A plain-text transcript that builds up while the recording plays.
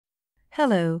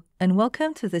Hello, and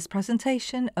welcome to this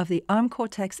presentation of the Arm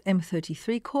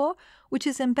Cortex-M33 core, which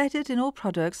is embedded in all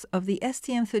products of the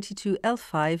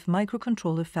STM32L5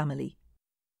 microcontroller family.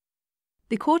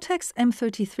 The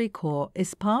Cortex-M33 core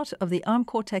is part of the Arm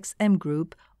Cortex-M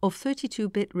group of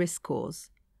 32-bit RISC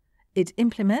cores. It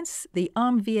implements the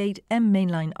Arm V8M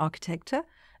mainline architecture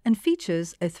and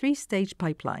features a three-stage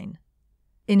pipeline.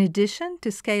 In addition to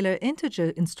scalar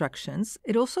integer instructions,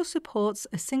 it also supports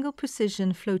a single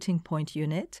precision floating point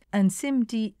unit and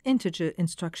SIMD integer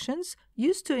instructions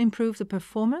used to improve the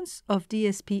performance of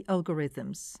DSP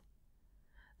algorithms.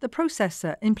 The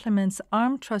processor implements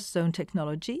Arm TrustZone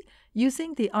technology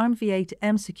using the Arm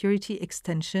V8M security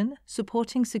extension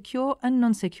supporting secure and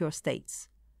non-secure states.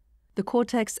 The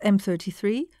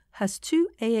Cortex-M33 has two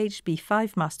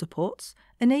AHB5 master ports,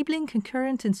 enabling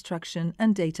concurrent instruction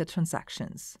and data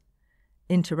transactions.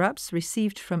 Interrupts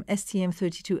received from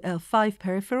STM32L5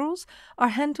 peripherals are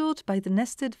handled by the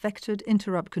Nested Vectored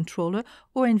Interrupt Controller,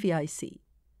 or NVIC.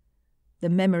 The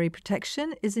memory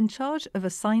protection is in charge of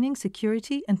assigning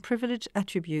security and privilege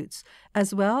attributes,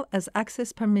 as well as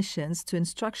access permissions to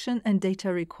instruction and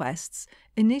data requests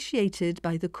initiated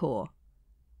by the core.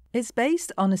 It's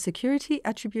based on a security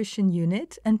attribution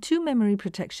unit and two memory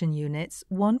protection units,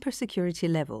 one per security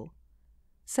level.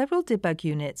 Several debug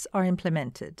units are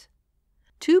implemented.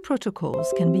 Two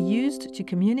protocols can be used to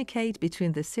communicate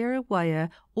between the serial wire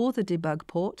or the debug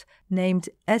port, named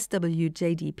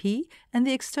SWJDP, and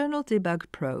the external debug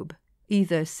probe,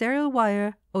 either serial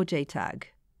wire or JTAG.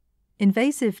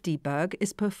 Invasive debug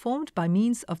is performed by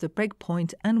means of the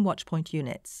breakpoint and watchpoint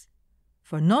units.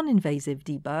 For non-invasive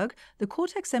debug, the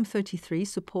Cortex-M33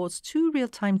 supports two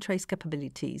real-time trace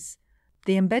capabilities: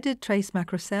 the Embedded Trace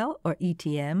Macrocell, or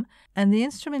ETM, and the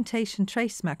Instrumentation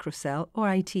Trace Macrocell, or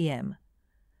ITM.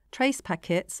 Trace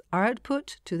packets are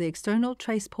output to the External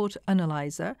Trace Port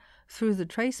Analyzer through the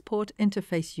Trace Port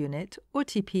Interface Unit, or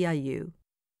TPIU.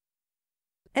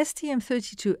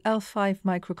 STM32L5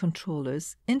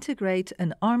 microcontrollers integrate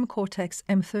an Arm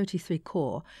Cortex-M33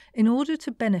 core in order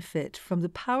to benefit from the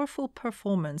powerful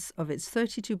performance of its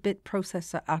 32-bit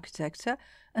processor architecture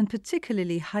and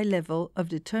particularly high level of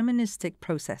deterministic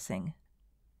processing.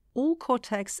 All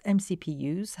Cortex-M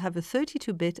CPUs have a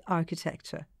 32-bit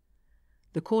architecture.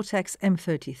 The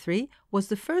Cortex-M33 was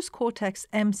the first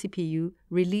Cortex-M CPU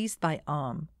released by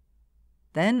Arm.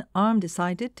 Then Arm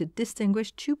decided to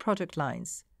distinguish two product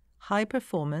lines, high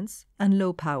performance and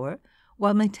low power,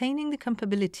 while maintaining the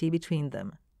compatibility between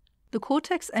them. The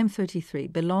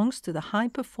Cortex-M33 belongs to the high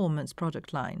performance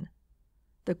product line.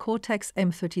 The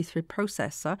Cortex-M33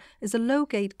 processor is a low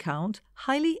gate count,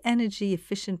 highly energy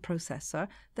efficient processor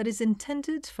that is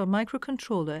intended for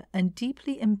microcontroller and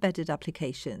deeply embedded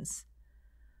applications.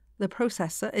 The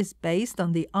processor is based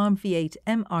on the Arm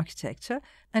V8M architecture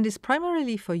and is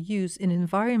primarily for use in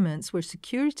environments where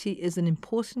security is an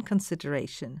important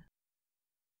consideration.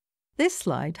 This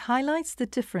slide highlights the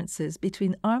differences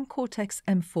between Arm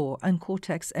Cortex-M4 and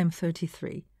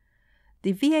Cortex-M33.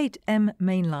 The V8M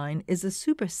mainline is a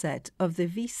superset of the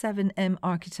V7M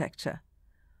architecture.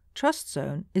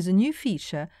 TrustZone is a new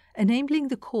feature enabling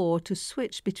the core to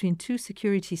switch between two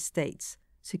security states,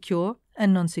 secure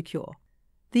and non-secure.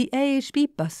 The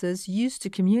AHB buses used to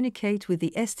communicate with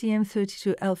the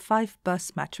STM32L5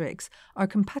 bus matrix are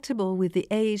compatible with the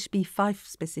AHB5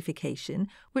 specification,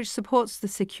 which supports the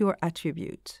secure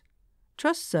attribute.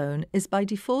 TrustZone is by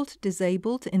default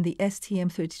disabled in the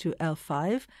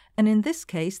STM32L5, and in this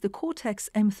case the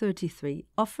Cortex-M33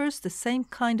 offers the same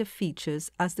kind of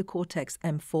features as the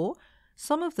Cortex-M4,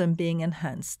 some of them being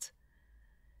enhanced.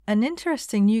 An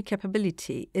interesting new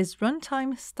capability is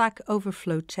runtime stack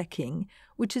overflow checking,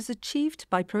 which is achieved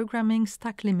by programming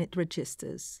stack limit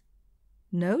registers.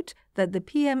 Note that the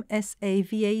PMSA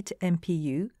V8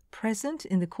 MPU present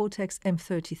in the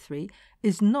Cortex-M33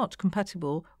 is not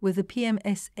compatible with the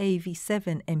PMSA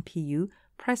V7 MPU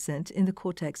present in the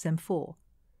Cortex-M4.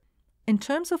 In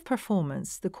terms of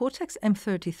performance, the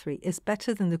Cortex-M33 is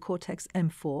better than the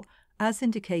Cortex-M4, as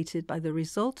indicated by the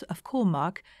result of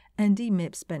CoreMark and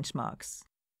DMIPS benchmarks.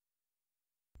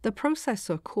 The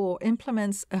processor core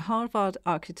implements a Harvard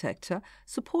architecture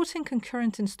supporting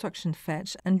concurrent instruction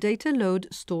fetch and data load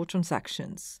store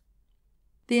transactions.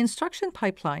 The instruction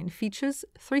pipeline features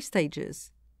three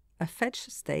stages: a fetch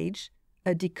stage,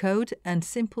 a decode and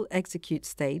simple execute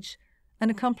stage,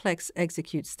 and a complex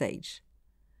execute stage.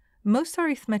 Most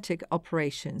arithmetic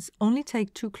operations only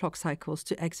take 2 clock cycles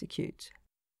to execute.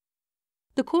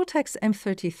 The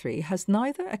Cortex-M33 has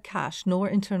neither a cache nor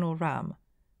internal RAM.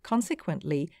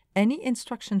 Consequently, any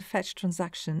instruction fetch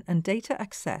transaction and data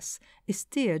access is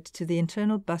steered to the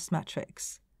internal bus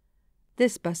matrix.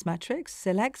 This bus matrix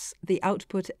selects the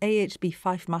output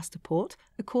AHB5 master port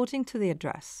according to the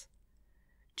address.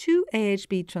 Two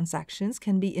AHB transactions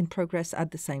can be in progress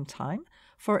at the same time.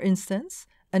 For instance,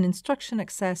 an instruction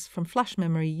access from flash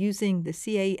memory using the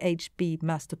CAHB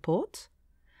master port,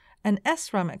 and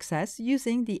SRAM access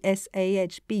using the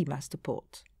SAHB master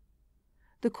port.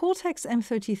 The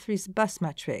Cortex-M33's bus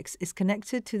matrix is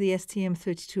connected to the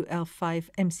STM32L5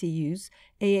 MCU's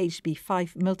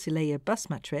AHB5 multilayer bus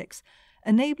matrix,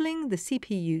 enabling the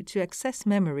CPU to access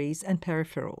memories and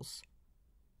peripherals.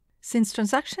 Since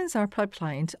transactions are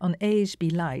pipelined on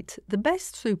AHB Lite, the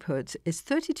best throughput is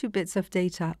 32 bits of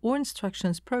data or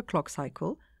instructions per clock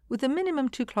cycle, with a minimum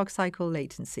 2 clock cycle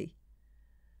latency.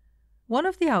 One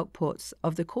of the outputs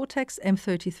of the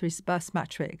Cortex-M33's bus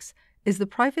matrix is the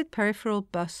private peripheral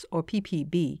bus, or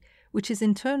PPB, which is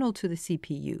internal to the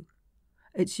CPU.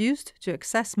 It's used to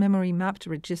access memory-mapped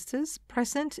registers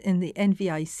present in the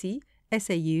NVIC,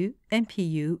 SAU,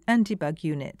 MPU, and debug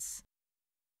units.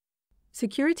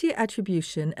 Security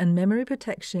attribution and memory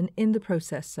protection in the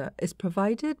processor is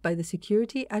provided by the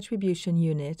Security Attribution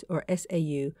Unit, or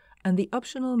SAU, and the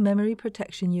Optional Memory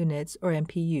Protection Units, or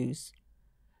MPUs.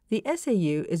 The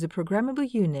SAU is a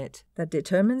programmable unit that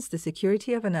determines the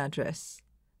security of an address.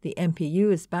 The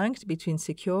MPU is banked between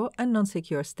secure and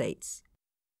non-secure states.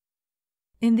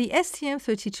 In the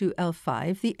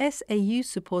STM32L5, the SAU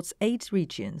supports 8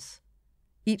 regions.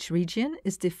 Each region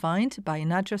is defined by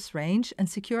an address range and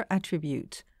secure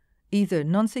attribute, either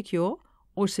non-secure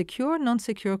or secure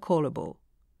non-secure callable.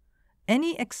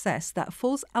 Any access that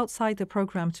falls outside the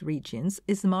programmed regions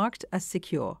is marked as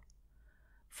secure.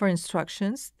 For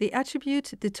instructions, the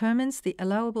attribute determines the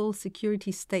allowable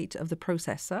security state of the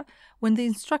processor when the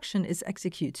instruction is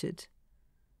executed.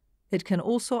 It can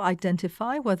also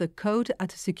identify whether code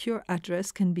at a secure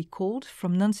address can be called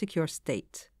from non-secure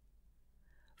state.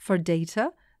 For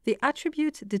data, the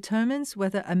attribute determines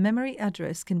whether a memory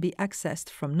address can be accessed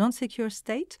from non-secure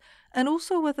state and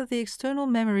also whether the external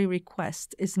memory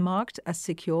request is marked as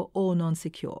secure or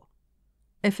non-secure.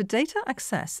 If a data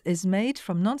access is made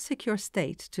from non-secure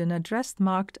state to an address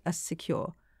marked as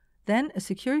secure, then a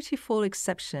security fault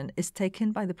exception is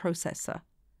taken by the processor.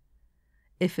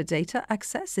 If a data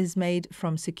access is made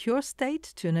from secure state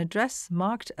to an address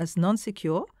marked as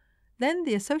non-secure, then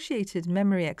the associated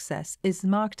memory access is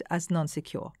marked as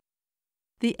non-secure.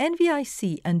 The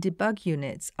NVIC and debug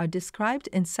units are described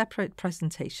in separate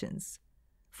presentations.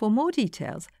 For more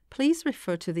details, please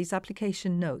refer to these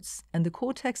application notes and the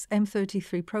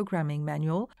Cortex-M33 programming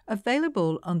manual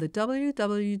available on the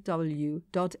www.st.com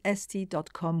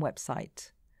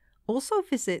website. Also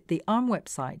visit the ARM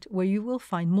website where you will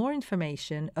find more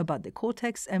information about the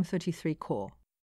Cortex-M33 core.